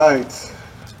Right.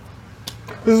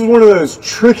 This is one of those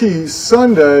tricky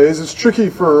Sundays. It's tricky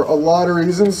for a lot of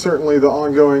reasons. Certainly the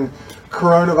ongoing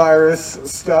coronavirus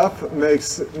stuff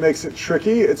makes it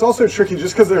tricky. It's also tricky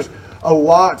just because there's a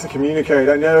lot to communicate.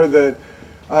 I know that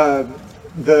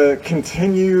the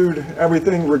continued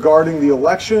everything regarding the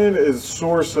election is a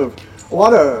source of a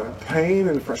lot of pain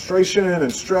and frustration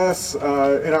and stress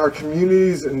in our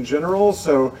communities in general.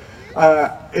 So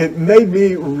it made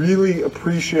me really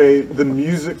appreciate the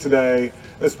music today,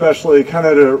 especially kind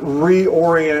of to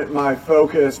reorient my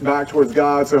focus back towards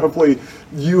God. So hopefully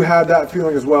you had that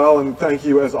feeling as well. And thank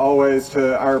you, as always,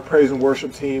 to our praise and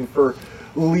worship team for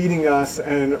leading us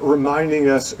and reminding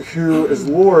us who is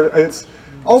Lord. It's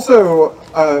also,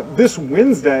 this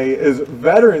Wednesday is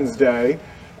Veterans Day.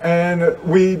 And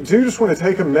we do just want to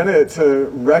take a minute to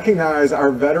recognize our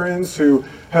veterans who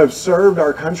have served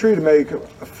our country to make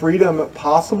freedom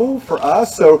possible for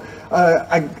us. So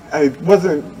I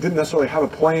didn't necessarily have a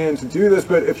plan to do this,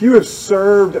 but if you have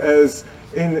served as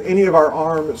in any of our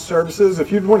armed services,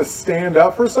 if you'd want to stand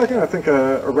up for a second, I think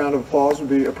a round of applause would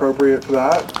be appropriate for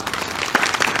that.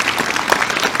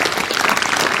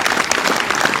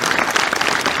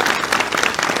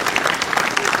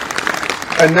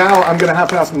 And now I'm going to have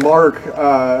to ask Mark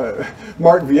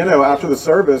Vieno after the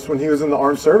service when he was in the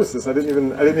armed services. I didn't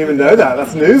even know that.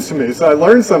 That's news to me. So I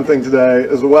learned something today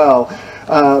as well.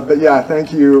 But yeah,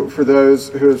 thank you for those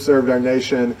who have served our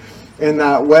nation in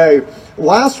that way.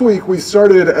 Last week we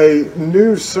started a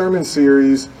new sermon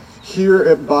series here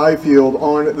at Byfield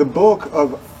on the book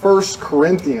of 1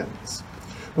 Corinthians.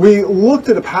 We looked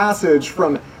at a passage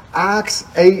from Acts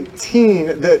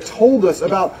 18 that told us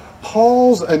about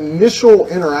Paul's initial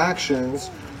interactions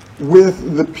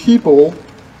with the people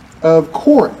of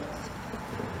Corinth.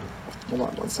 Hold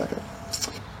on one second.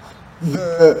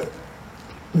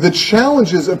 The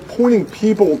challenges of pointing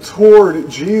people toward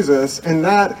Jesus in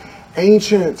that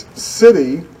ancient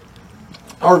city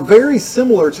are very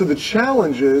similar to the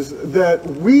challenges that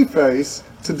we face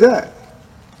today.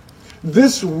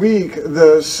 This week,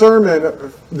 the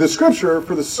scripture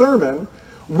for the sermon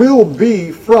will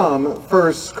be from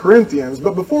 1 Corinthians.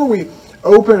 But before we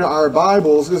open our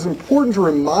Bibles, it's important to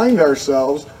remind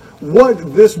ourselves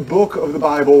what this book of the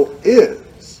Bible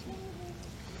is.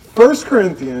 1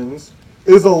 Corinthians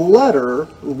is a letter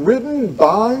written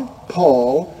by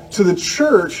Paul to the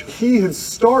church he had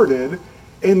started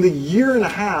in the year and a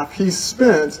half he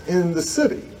spent in the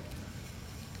city.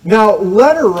 Now,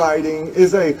 letter writing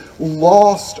is a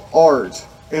lost art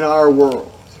in our world.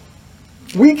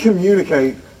 We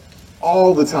communicate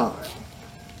all the time.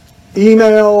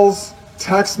 Emails,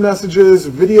 text messages,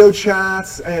 video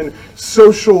chats, and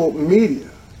social media.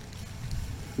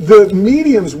 The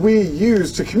mediums we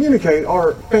use to communicate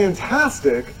are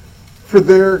fantastic for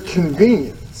their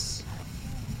convenience.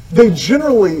 They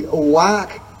generally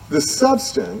lack the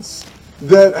substance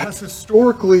that has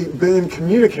historically been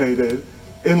communicated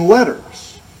in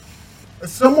letters.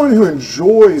 As someone who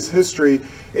enjoys history,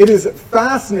 it is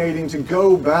fascinating to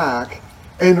go back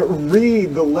and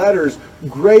read the letters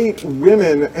great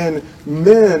women and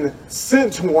men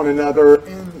sent to one another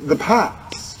in the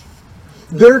past.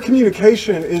 Their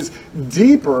communication is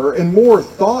deeper and more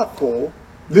thoughtful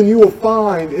than you will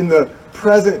find in the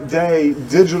present-day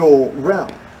digital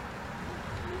realm.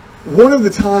 One of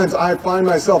the times I find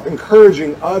myself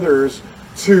encouraging others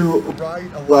to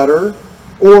write a letter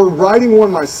or writing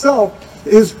one myself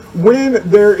is when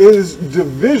there is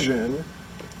division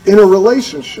in a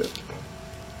relationship.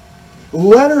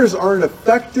 Letters are an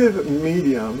effective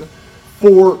medium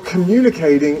for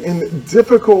communicating in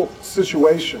difficult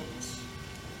situations.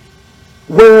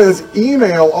 Whereas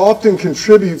email often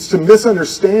contributes to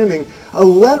misunderstanding, a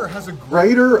letter has a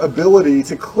greater ability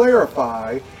to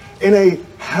clarify in a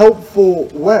helpful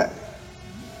way.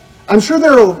 I'm sure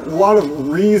there are a lot of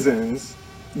reasons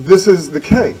this is the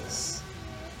case.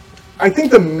 I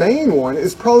think the main one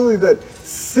is probably that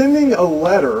sending a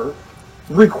letter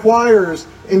requires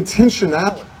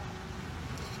intentionality.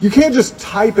 You can't just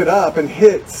type it up and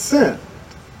hit send.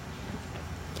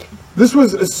 This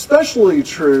was especially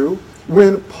true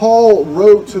when Paul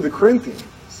wrote to the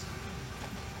Corinthians.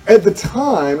 At the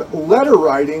time, letter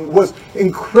writing was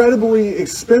incredibly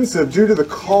expensive due to the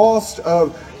cost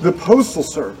of the postal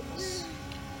service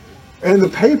and the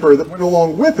paper that went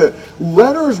along with it.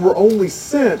 Letters were only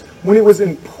sent when it was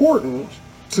important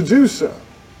to do so.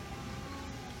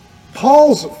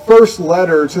 Paul's first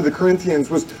letter to the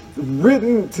Corinthians was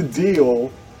written to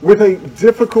deal with a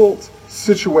difficult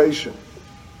situation.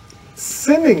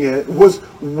 Sending it was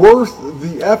worth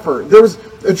the effort. There was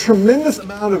a tremendous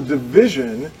amount of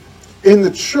division in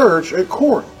the church at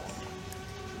Corinth.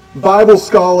 Bible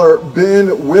scholar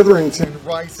Ben Witherington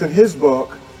writes in his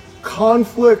book,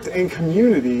 Conflict and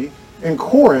Community in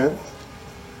Corinth,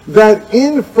 that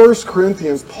in 1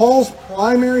 Corinthians, Paul's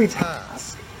primary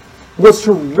task was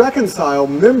to reconcile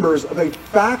members of a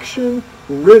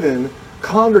faction-ridden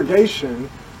congregation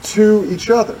to each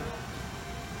other.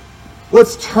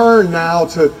 Let's turn now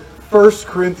to 1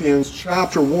 Corinthians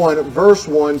chapter 1, verse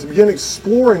 1, to begin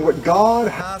exploring what God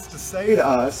has to say to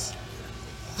us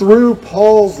through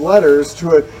Paul's letters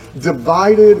to a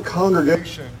divided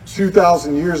congregation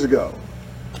 2,000 years ago.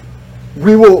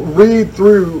 We will read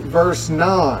through verse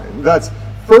 9. That's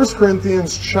 1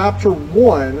 Corinthians chapter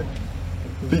 1,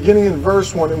 beginning in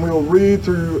verse 1, and we will read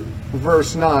through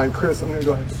verse 9. Chris, I'm going to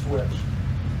go ahead and switch.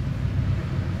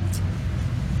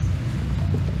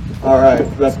 All right,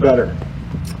 that's better.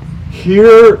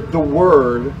 Hear the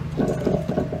word.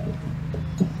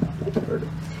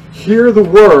 Hear the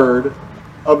word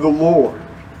of the Lord.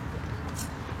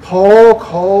 Paul,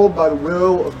 called by the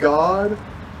will of God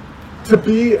to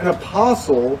be an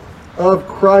apostle of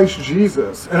Christ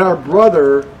Jesus, and our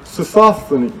brother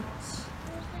Sosthenes,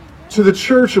 to the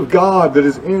church of God that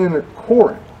is in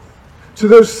Corinth, to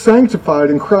those sanctified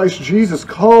in Christ Jesus,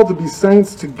 called to be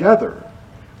saints together,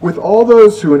 with all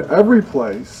those who in every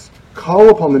place call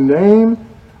upon the name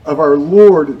of our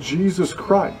Lord Jesus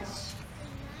Christ,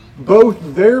 both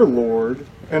their Lord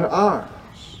and ours.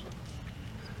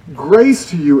 Grace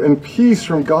to you and peace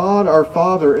from God our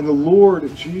Father and the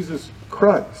Lord Jesus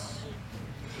Christ.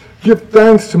 Give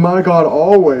thanks to my God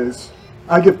always.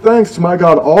 I give thanks to my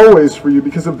God always for you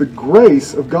because of the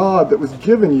grace of God that was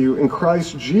given you in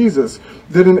Christ Jesus,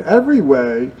 that in every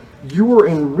way you were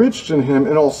enriched in him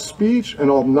in all speech and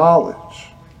all knowledge,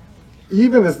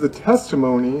 even as the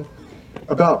testimony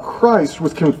about Christ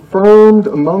was confirmed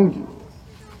among you,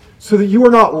 so that you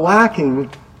are not lacking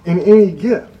in any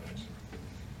gift,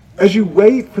 as you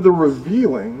wait for the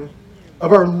revealing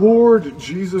of our Lord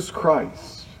Jesus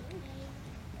Christ.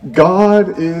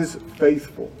 God is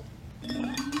faithful,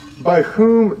 by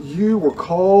whom you were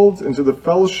called into the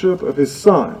fellowship of his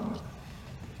Son,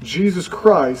 Jesus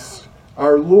Christ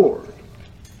our Lord.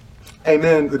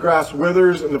 Amen. The grass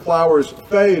withers and the flowers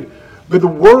fade, but the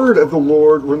word of the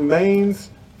Lord remains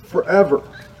forever.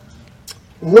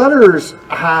 Letters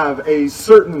have a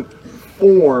certain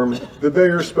form that they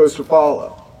are supposed to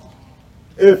follow.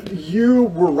 If you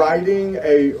were writing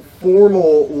a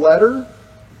formal letter,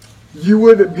 you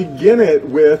would begin it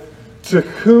with, to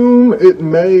whom it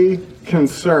may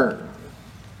concern.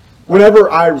 Whenever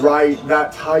I write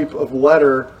that type of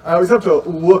letter, I always have to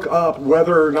look up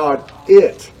whether or not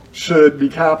it should be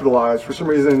capitalized. For some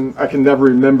reason, I can never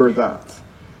remember that.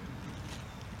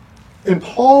 In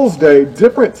Paul's day,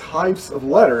 different types of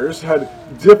letters had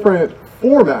different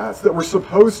formats that were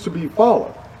supposed to be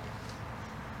followed.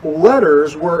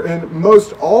 Letters were, in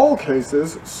most all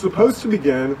cases, supposed to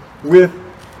begin with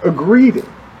a greeting.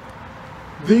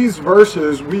 These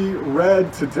verses we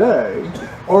read today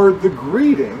are the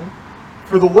greeting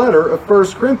for the letter of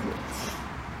 1 Corinthians.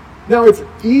 Now, it's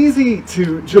easy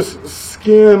to just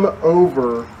skim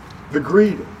over the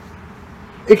greeting.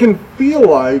 It can feel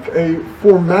like a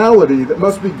formality that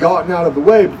must be gotten out of the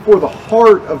way before the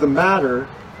heart of the matter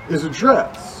is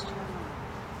addressed.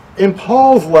 In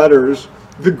Paul's letters,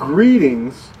 the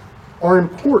greetings are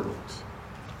important.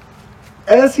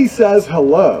 As he says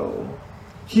hello,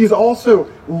 he's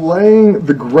also laying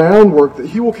the groundwork that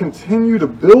he will continue to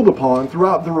build upon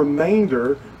throughout the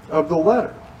remainder of the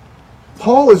letter.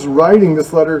 Paul is writing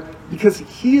this letter because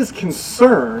he is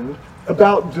concerned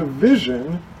about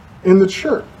division in the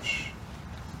church.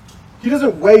 He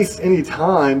doesn't waste any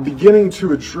time beginning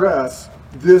to address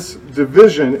this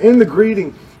division. In the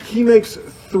greeting, he makes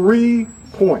 3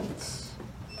 points.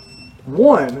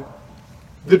 1,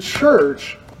 the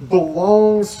church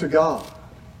belongs to God.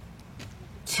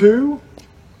 2,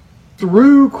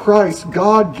 through Christ,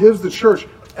 God gives the church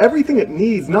everything it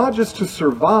needs, not just to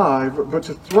survive, but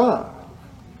to thrive.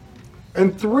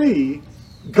 And 3,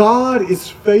 God is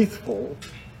faithful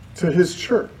to his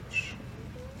church.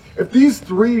 If these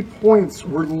 3 points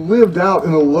were lived out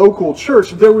in the local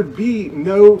church, there would be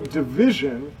no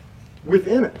division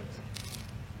within it.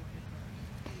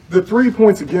 The 3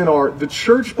 points again are: the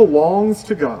church belongs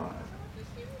to God.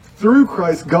 Through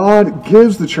Christ, God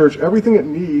gives the church everything it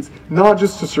needs, not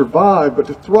just to survive, but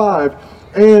to thrive.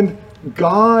 And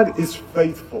God is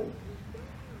faithful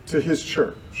to his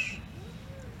church.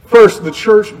 First, the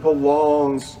church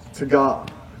belongs to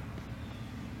God.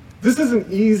 This is an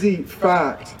easy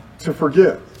fact to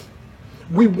forget.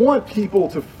 We want people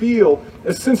to feel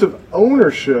a sense of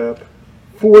ownership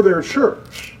for their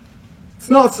church. It's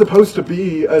not supposed to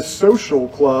be a social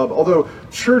club, although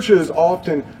churches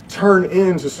often turn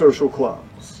into social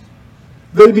clubs.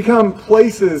 They become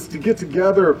places to get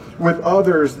together with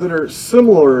others that are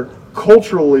similar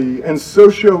culturally and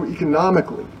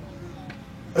socioeconomically.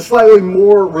 A slightly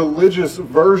more religious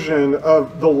version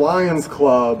of the Lions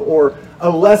Club or a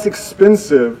less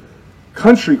expensive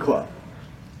country club.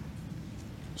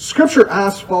 Scripture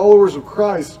asks followers of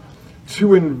Christ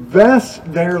to invest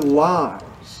their lives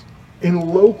in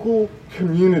local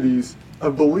communities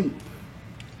of belief.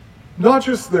 Not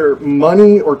just their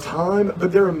money or time,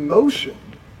 but their emotion,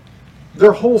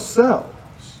 their whole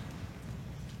selves.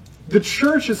 The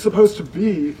church is supposed to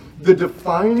be the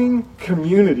defining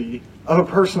community of a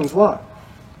person's life.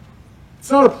 It's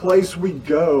not a place we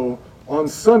go on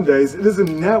Sundays. It is a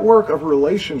network of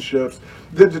relationships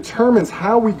that determines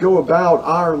how we go about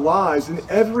our lives in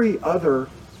every other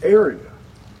area.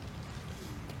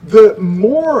 The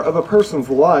more of a person's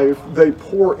life they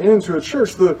pour into a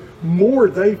church, the more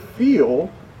they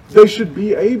feel they should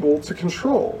be able to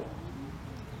control.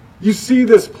 You see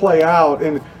this play out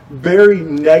in very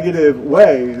negative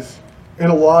ways in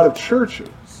a lot of churches.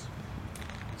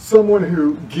 Someone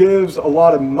who gives a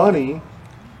lot of money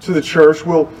to the church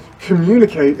will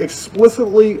communicate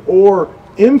explicitly or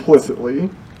implicitly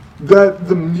that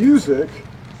the music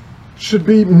should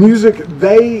be music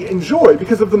they enjoy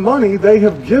because of the money they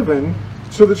have given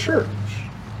to the church.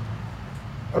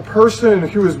 A person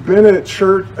who has been at a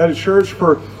church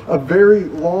for a very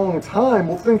long time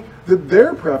will think that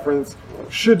their preference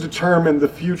should determine the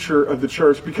future of the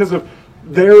church because of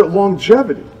their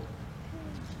longevity.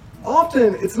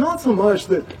 Often, it's not so much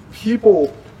that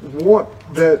people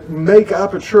that make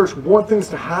up a church want things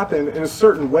to happen in a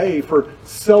certain way for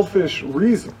selfish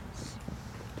reasons.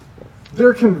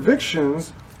 Their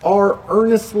convictions are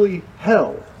earnestly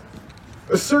held.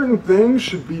 A certain thing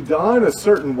should be done a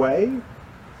certain way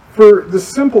for the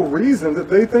simple reason that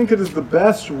they think it is the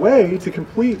best way to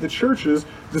complete the church's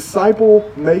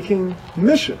disciple-making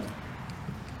mission.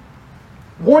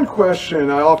 One question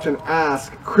I often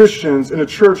ask Christians in a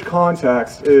church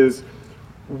context is,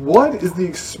 what is the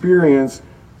experience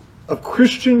of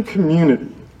Christian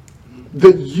community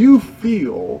that you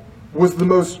feel was the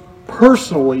most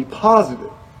personally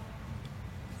positive?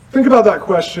 Think about that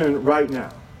question right now.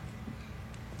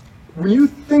 When you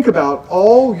think about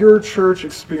all your church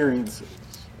experiences,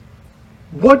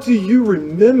 what do you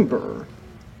remember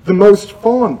the most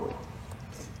fondly?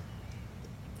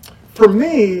 For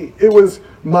me, it was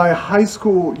my high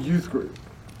school youth group.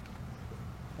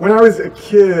 When I was a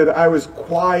kid, I was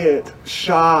quiet,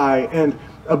 shy, and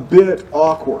a bit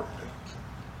awkward.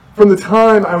 From the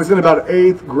time I was in about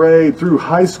 8th grade through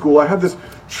high school, I had this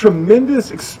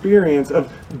tremendous experience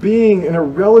of being in a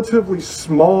relatively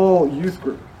small youth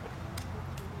group.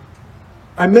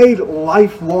 I made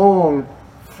lifelong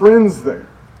friends there.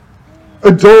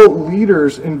 Adult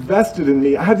leaders invested in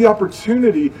me. I had the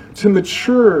opportunity to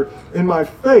mature in my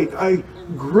faith. I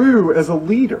grew as a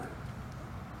leader.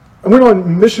 I went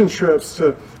on mission trips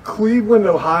to Cleveland,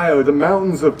 Ohio, the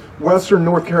mountains of western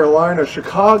North Carolina,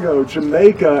 Chicago,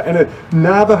 Jamaica, and a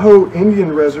Navajo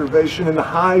Indian reservation in the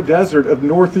high desert of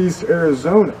northeast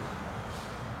Arizona.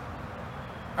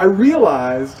 I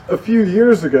realized a few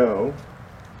years ago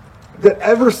that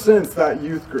ever since that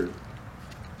youth group,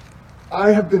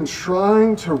 I have been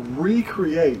trying to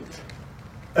recreate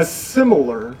a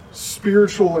similar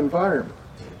spiritual environment.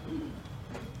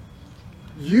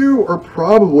 You are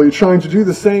probably trying to do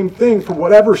the same thing for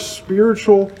whatever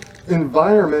spiritual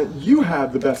environment you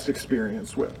have the best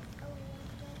experience with.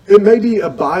 It may be a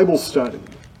Bible study,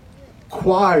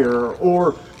 choir,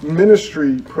 or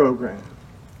ministry program.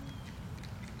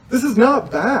 This is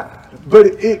not bad, but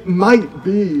it might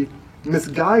be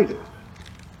misguided.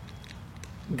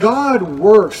 God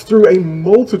works through a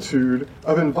multitude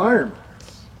of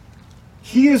environments.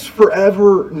 He is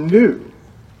forever new.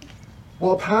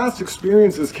 While past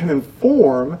experiences can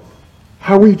inform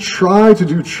how we try to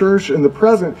do church in the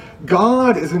present,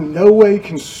 God is in no way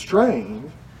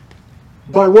constrained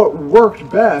by what worked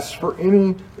best for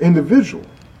any individual.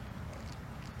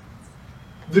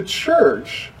 The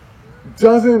church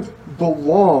doesn't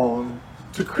belong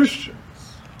to Christians.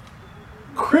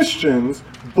 Christians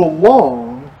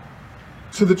belong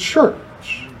to the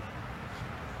church.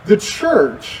 The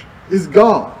church is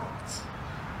God's.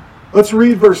 Let's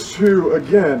read verse 2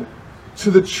 again.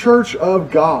 To the church of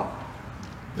God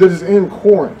that is in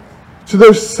Corinth, to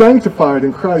those sanctified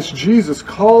in Christ Jesus,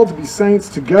 called to be saints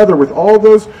together with all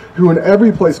those who in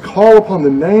every place call upon the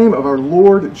name of our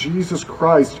Lord Jesus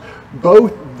Christ,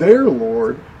 both their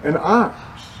Lord and ours.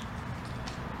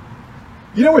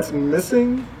 You know what's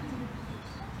missing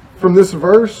from this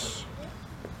verse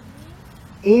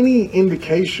any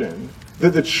indication that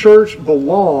the church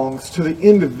belongs to the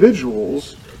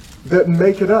individuals that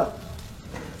make it up.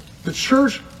 The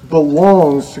church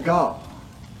belongs to God.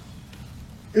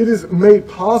 It is made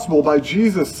possible by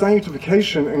Jesus'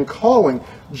 sanctification and calling.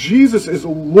 Jesus is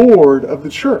Lord of the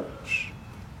church.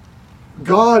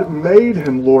 God made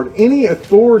him Lord. Any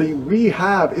authority we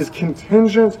have is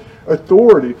contingent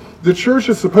authority. The church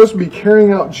is supposed to be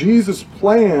carrying out Jesus'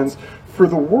 plans for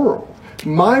the world.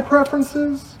 My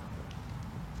preferences,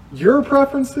 your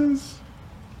preferences,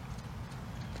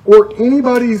 or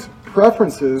anybody's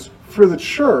preferences for the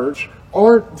church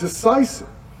aren't decisive.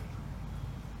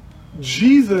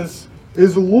 Jesus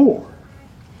is Lord.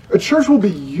 A church will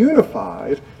be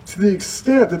unified to the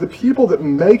extent that the people that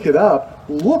make it up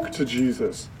look to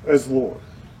Jesus as Lord.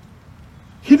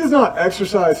 He does not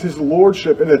exercise his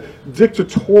lordship in a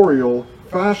dictatorial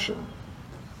fashion.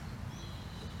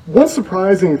 One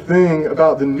surprising thing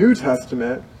about the New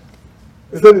Testament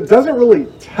is that it doesn't really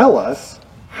tell us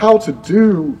how to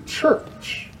do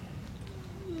church.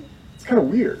 It's kind of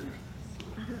weird.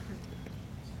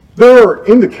 There are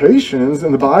indications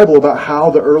in the Bible about how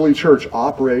the early church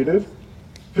operated.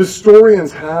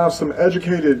 Historians have some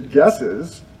educated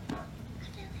guesses,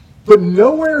 but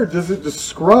nowhere does it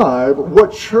describe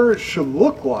what church should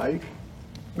look like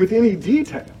with any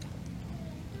detail.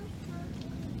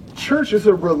 Church is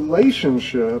a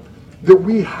relationship that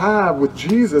we have with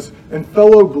Jesus and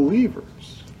fellow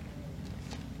believers,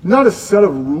 not a set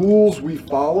of rules we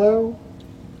follow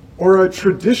or a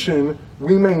tradition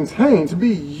we maintain. To be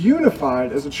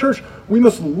unified as a church, we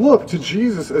must look to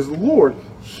Jesus as Lord.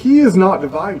 He is not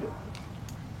divided.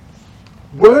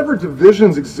 Whatever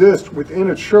divisions exist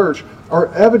within a church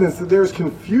are evidence that there is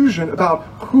confusion about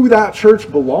who that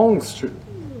church belongs to.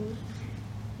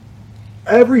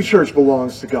 Every church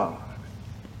belongs to God.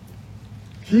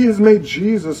 He has made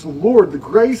Jesus Lord. The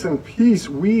grace and peace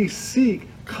we seek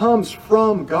comes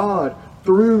from God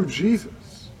through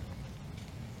Jesus.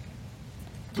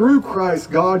 Through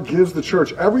Christ, God gives the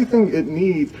church everything it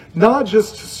needs, not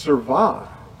just to survive,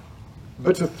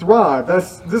 but to thrive.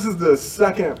 This is the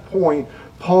second point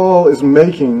Paul is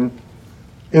making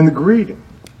in the greeting.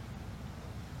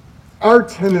 Our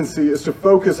tendency is to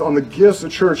focus on the gifts a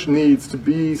church needs to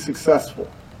be successful.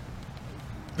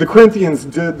 The Corinthians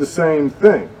did the same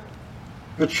thing.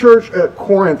 The church at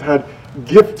Corinth had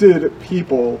gifted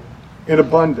people in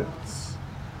abundance.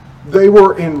 They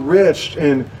were enriched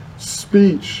in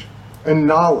speech and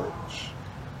knowledge.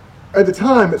 At the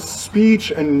time,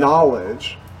 speech and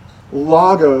knowledge,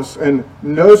 logos and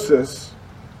gnosis,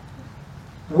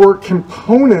 were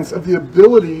components of the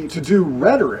ability to do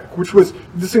rhetoric, which was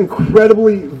this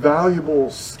incredibly valuable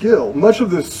skill. Much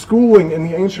of the schooling in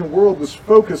the ancient world was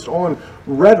focused on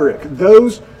rhetoric.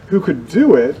 Those who could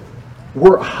do it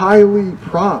were highly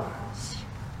prized.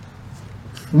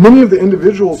 Many of the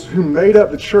individuals who made up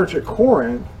the church at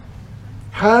Corinth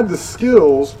had the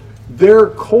skills their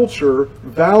culture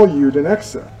valued in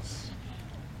excess.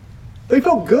 They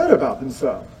felt good about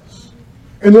themselves.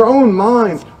 In their own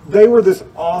minds, they were this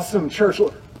awesome church.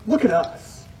 Look at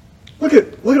us. Look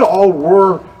at all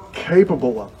we're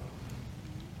capable of.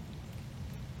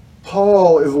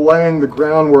 Paul is laying the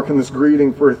groundwork in this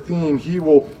greeting for a theme he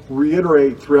will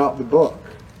reiterate throughout the book.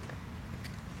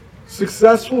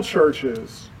 Successful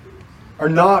churches are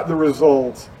not the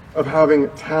result of having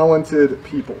talented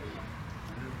people.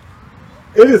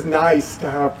 It is nice to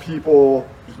have people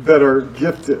that are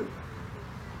gifted.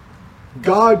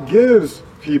 God gives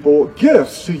people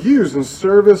gifts to use in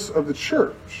service of the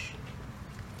church.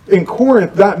 In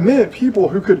Corinth, that meant people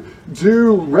who could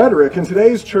do rhetoric. In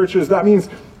today's churches, that means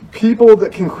people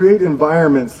that can create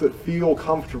environments that feel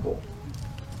comfortable,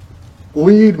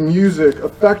 lead music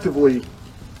effectively,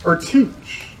 or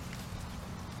teach.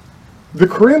 The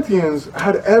Corinthians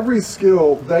had every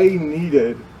skill they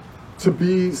needed to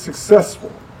be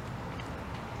successful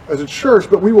as a church,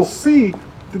 but we will see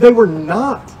that they were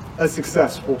not a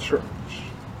successful church.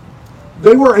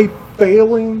 They were a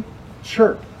failing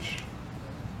church.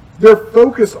 Their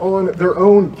focus on their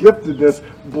own giftedness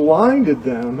blinded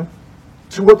them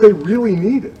to what they really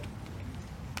needed.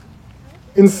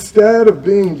 Instead of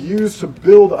being used to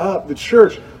build up the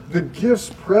church, the gifts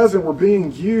present were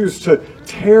being used to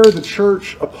tear the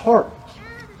church apart.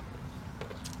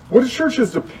 What a church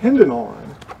is dependent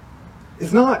on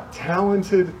is not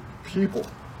talented people.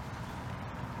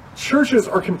 Churches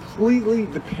are completely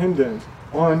dependent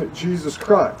on Jesus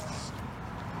Christ.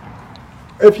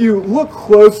 If you look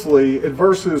closely at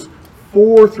verses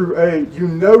 4 through 8, you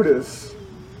notice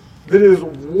that it is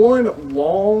one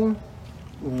long,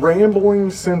 rambling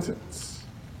sentence.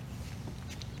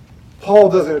 Paul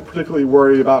doesn't particularly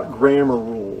worry about grammar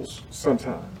rules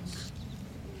sometimes.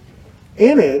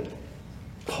 In it,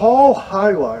 Paul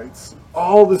highlights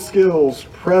all the skills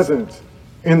present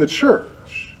in the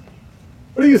church.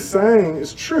 What he is saying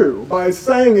is true. By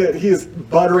saying it, he is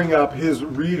buttering up his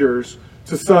readers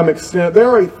to some extent. They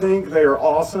already think they are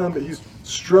awesome, but he's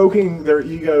stroking their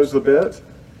egos a bit.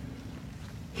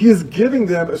 He is giving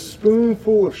them a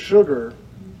spoonful of sugar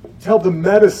to help the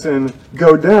medicine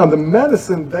go down. The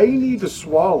medicine they need to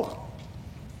swallow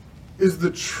is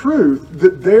the truth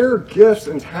that their gifts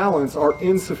and talents are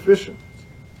insufficient.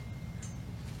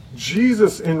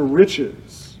 Jesus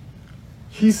enriches.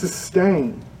 He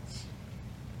sustains.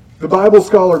 The Bible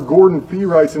scholar Gordon Fee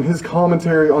writes in his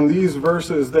commentary on these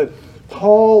verses that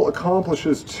Paul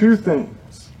accomplishes two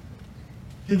things.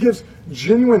 He gives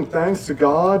genuine thanks to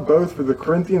God, both for the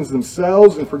Corinthians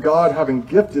themselves and for God having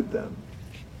gifted them.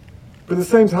 But at the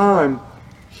same time,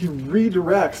 he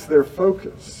redirects their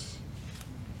focus.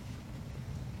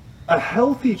 A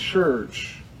healthy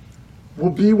church will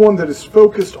be one that is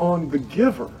focused on the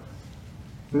giver,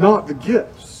 not the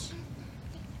gifts.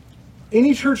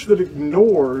 Any church that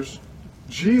ignores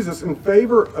Jesus in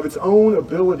favor of its own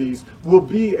abilities will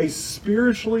be a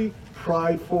spiritually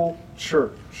prideful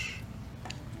church.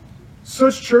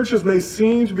 Such churches may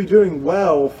seem to be doing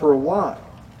well for a while.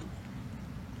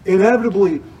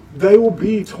 Inevitably, they will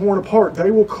be torn apart.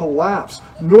 They will collapse.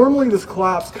 Normally, this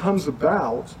collapse comes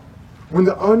about when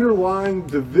the underlying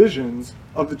divisions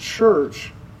of the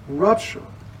church rupture.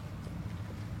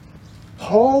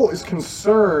 Paul is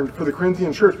concerned for the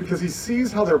Corinthian church because he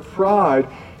sees how their pride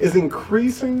is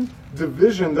increasing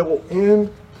division that will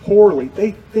end poorly.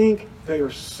 They think they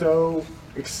are so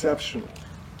exceptional.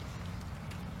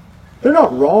 They're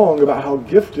not wrong about how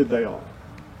gifted they are.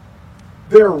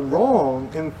 They're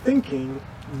wrong in thinking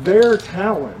their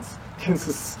talents can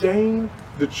sustain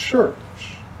the church.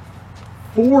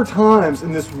 4 times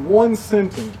in this one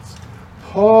sentence,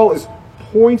 Paul is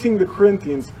pointing the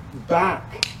Corinthians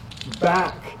back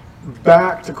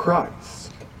to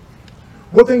Christ.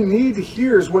 What they need to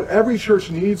hear is what every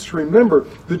church needs to remember.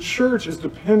 The church is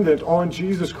dependent on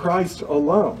Jesus Christ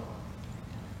alone.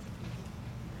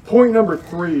 Point number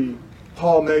 3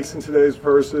 Paul makes in today's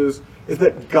verses is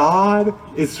that God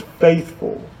is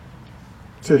faithful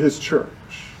to his church.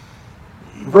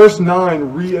 Verse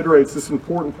 9 reiterates this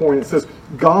important point. It says,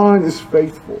 God is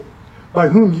faithful, by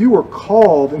whom you are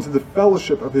called into the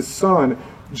fellowship of his Son,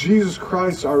 Jesus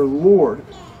Christ our Lord.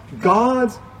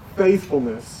 God's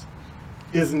faithfulness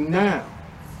is now.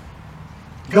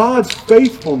 God's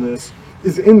faithfulness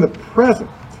is in the present.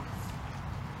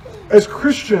 As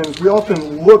Christians, we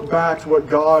often look back to what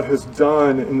God has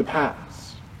done in the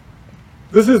past.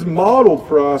 This is modeled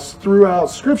for us throughout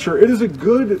Scripture. It is a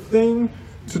good thing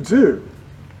to do.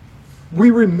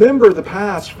 We remember the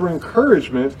past for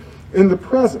encouragement in the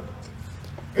present.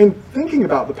 In thinking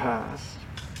about the past,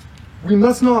 we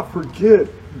must not forget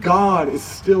God is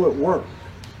still at work.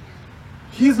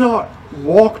 He's not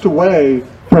walked away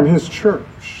from his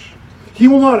church. He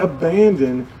will not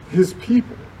abandon his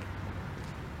people.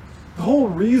 The whole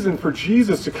reason for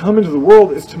Jesus to come into the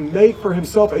world is to make for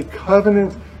himself a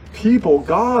covenant people.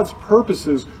 God's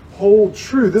purposes hold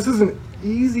true. This is an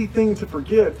easy thing to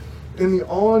forget in the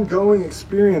ongoing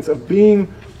experience of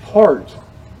being part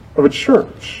of a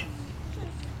church.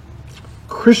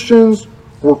 Christians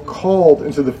were called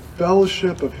into the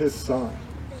fellowship of his Son,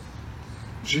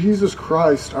 Jesus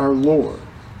Christ our Lord.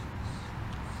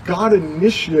 God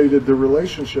initiated the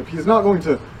relationship. He is not going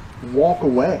to walk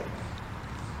away.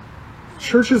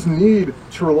 Churches need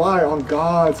to rely on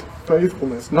God's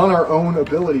faithfulness, not our own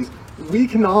abilities. We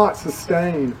cannot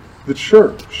sustain the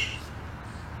church.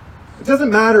 It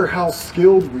doesn't matter how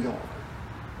skilled we are.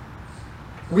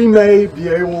 We may be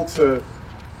able to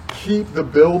keep the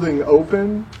building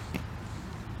open.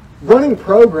 Running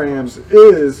programs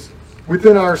is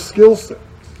within our skill set.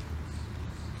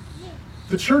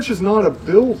 The church is not a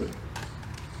building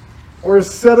or a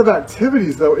set of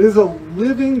activities, though. It is a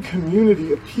living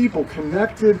community of people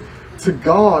connected to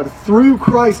God through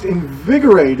Christ,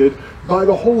 invigorated by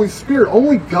the Holy Spirit.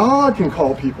 Only God can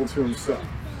call people to himself.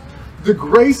 The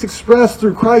grace expressed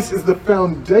through Christ is the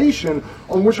foundation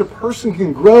on which a person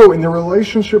can grow in their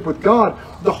relationship with God.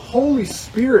 The Holy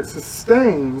Spirit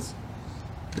sustains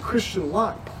the Christian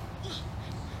life.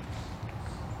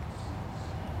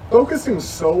 Focusing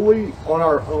solely on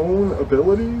our own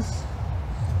abilities,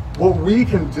 what we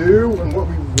can do and what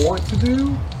we want to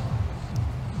do,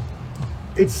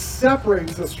 it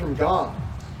separates us from God.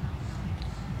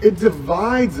 It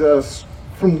divides us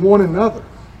from one another.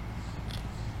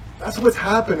 That's what's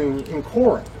happening in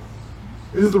Corinth.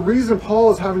 It is the reason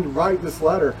Paul is having to write this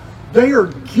letter. They are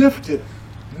gifted.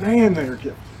 Man, they are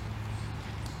gifted.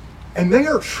 And they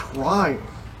are trying.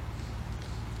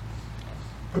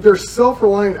 But their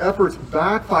self-reliant efforts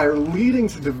backfire, leading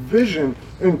to division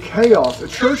and chaos. A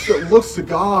church that looks to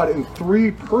God in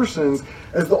three persons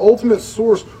as the ultimate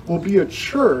source will be a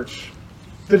church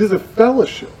that is a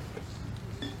fellowship.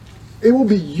 It will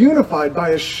be unified by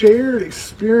a shared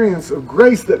experience of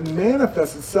grace that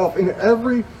manifests itself in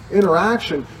every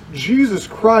interaction. Jesus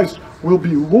Christ will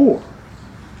be Lord.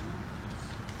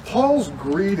 Paul's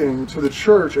greeting to the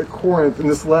church at Corinth in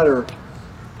this letter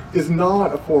is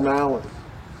not a formality.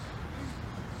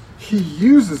 He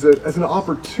uses it as an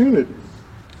opportunity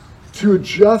to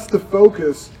adjust the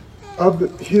focus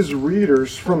of his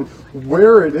readers from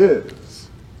where it is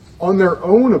on their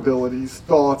own abilities,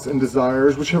 thoughts, and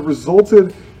desires, which have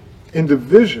resulted in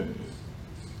division,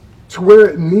 to where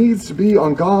it needs to be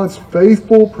on God's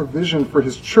faithful provision for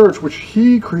his church, which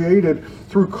he created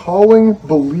through calling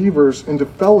believers into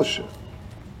fellowship.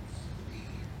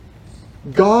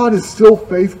 God is still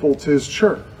faithful to his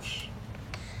church.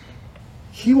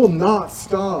 He will not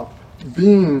stop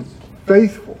being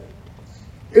faithful.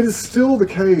 It is still the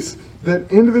case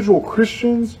that individual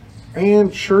Christians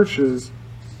and churches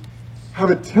have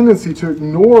a tendency to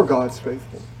ignore God's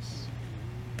faithfulness.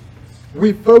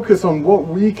 We focus on what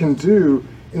we can do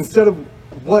instead of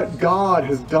what God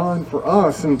has done for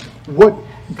us and what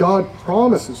God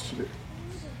promises to do.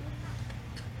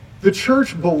 The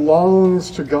church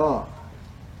belongs to God.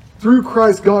 Through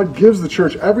Christ, God gives the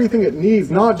church everything it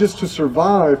needs, not just to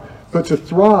survive, but to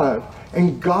thrive.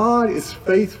 And God is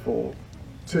faithful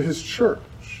to his church.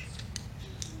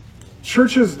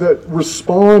 Churches that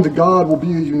respond to God will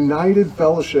be a united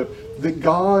fellowship that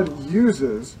God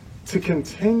uses to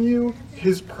continue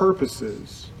his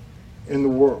purposes in the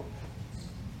world.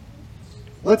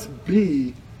 Let's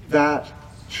be that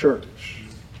church.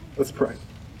 Let's pray.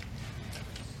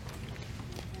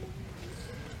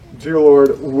 Dear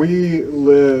Lord, we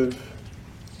live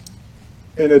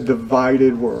in a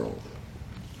divided world.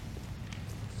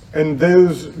 And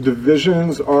those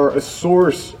divisions are a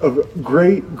source of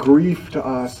great grief to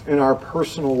us in our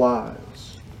personal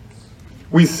lives.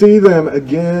 We see them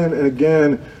again and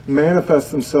again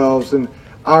manifest themselves in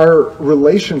our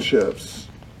relationships,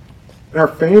 in our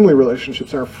family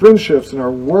relationships, in our friendships, in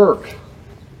our work.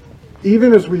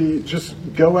 Even as we just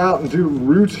go out and do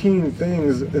routine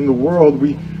things in the world,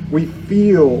 we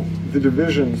feel the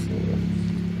divisions.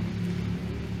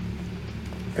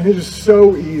 And it is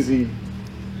so easy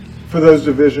for those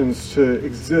divisions to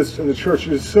exist in the church.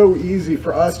 It is so easy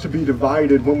for us to be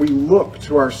divided when we look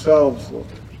to ourselves, Lord.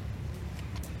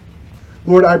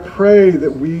 Lord, I pray that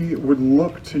we would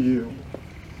look to you.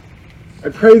 I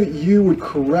pray that you would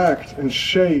correct and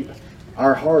shape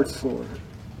our hearts, Lord.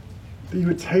 That you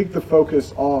would take the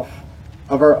focus off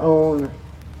of our own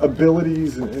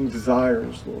abilities and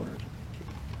desires, Lord.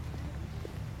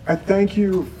 I thank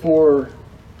you for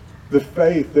the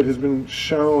faith that has been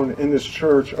shown in this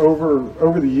church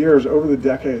over the years, over the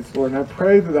decades, Lord. And I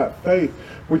pray that that faith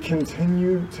would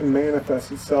continue to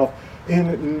manifest itself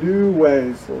in new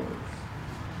ways, Lord.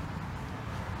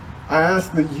 I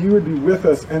ask that you would be with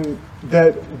us and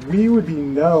that we would be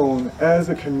known as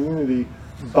a community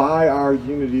by our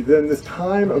unity. That in this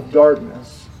time of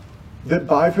darkness, that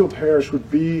Byfield Parish would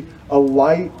be a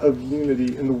light of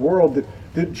unity in the world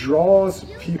that draws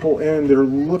people in that are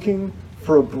looking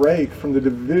for a break from the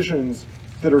divisions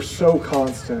that are so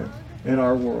constant in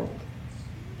our world.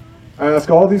 I ask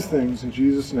all these things in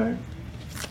Jesus' name.